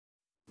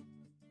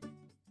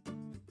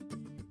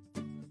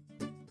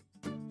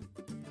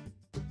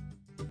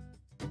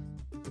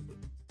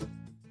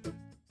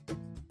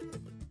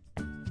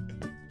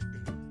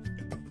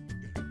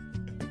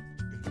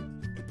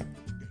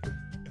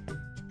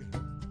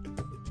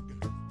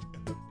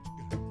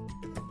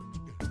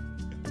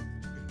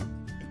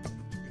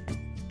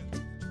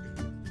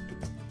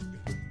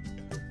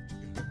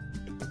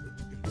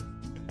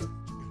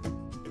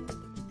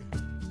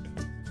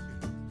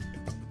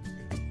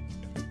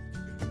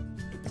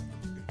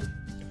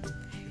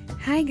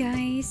Hi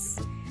guys!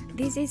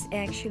 This is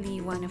actually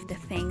one of the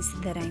things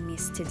that I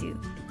miss to do.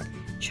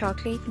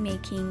 Chocolate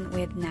making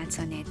with nuts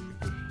on it.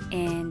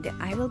 And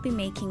I will be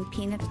making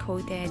peanut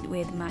coated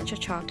with matcha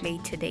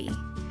chocolate today.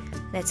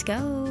 Let's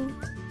go!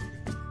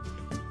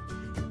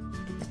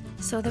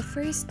 So the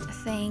first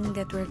thing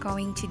that we're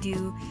going to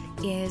do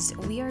is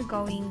we are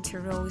going to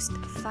roast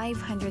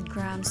 500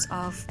 grams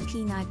of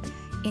peanut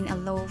in a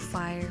low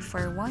fire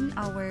for 1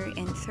 hour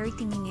and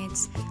 30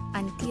 minutes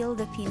until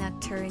the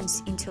peanut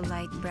turns into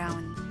light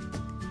brown.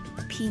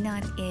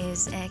 Peanut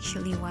is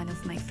actually one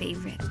of my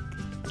favorite.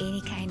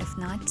 Any kind of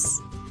nuts,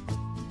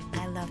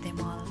 I love them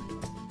all.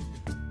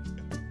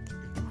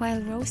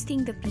 While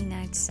roasting the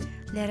peanuts,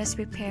 let us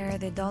prepare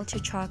the Dolce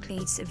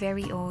Chocolate's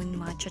very own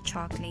matcha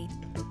chocolate.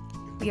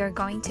 We are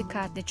going to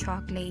cut the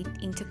chocolate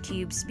into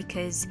cubes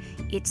because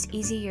it's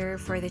easier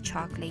for the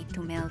chocolate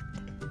to melt.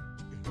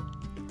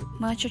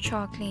 Matcha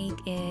chocolate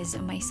is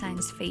my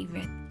son's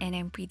favorite and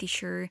I'm pretty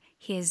sure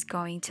he's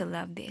going to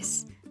love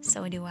this.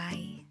 So do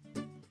I.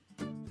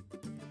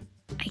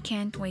 I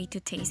can't wait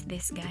to taste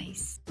this,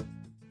 guys.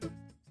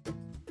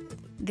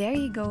 There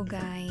you go,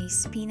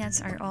 guys. Peanuts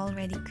are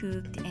already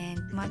cooked and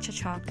matcha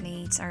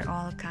chocolates are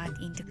all cut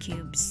into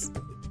cubes.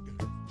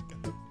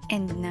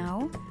 And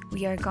now,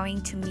 we are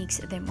going to mix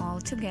them all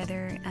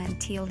together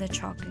until the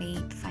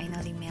chocolate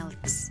finally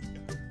melts.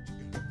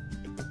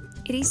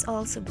 It is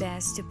also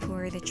best to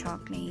pour the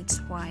chocolates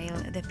while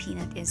the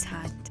peanut is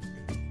hot.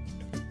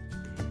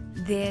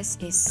 This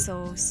is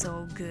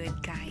so good,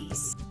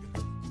 guys.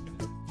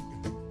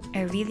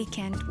 I really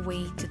can't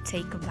wait to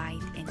take a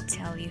bite and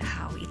tell you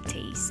how it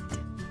tastes.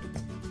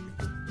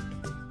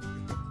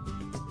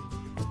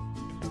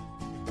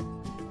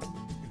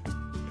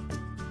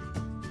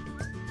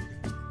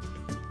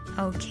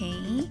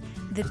 Okay,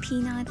 the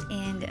peanut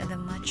and the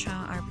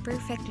matcha are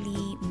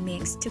perfectly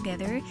mixed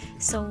together,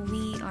 so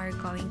we are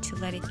going to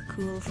let it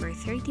cool for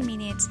 30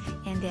 minutes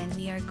and then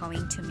we are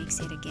going to mix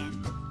it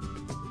again.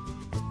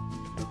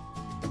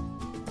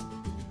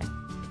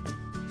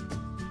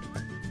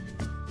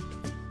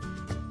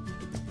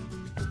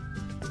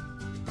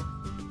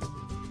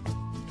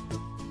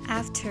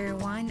 After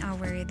 1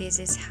 hour, this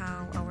is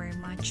how our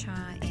matcha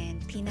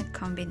and peanut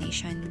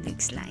combination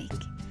looks like.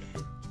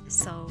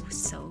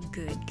 So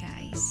good,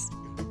 guys.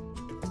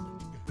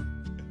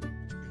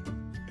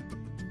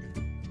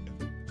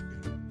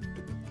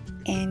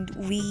 And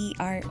we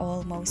are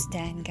almost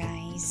done,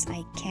 guys.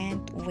 I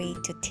can't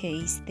wait to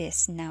taste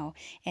this now,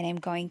 and I'm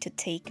going to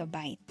take a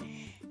bite.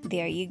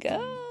 There you go.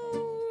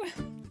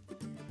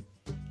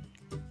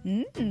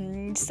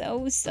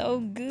 So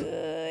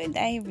good.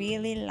 I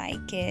really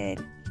like it.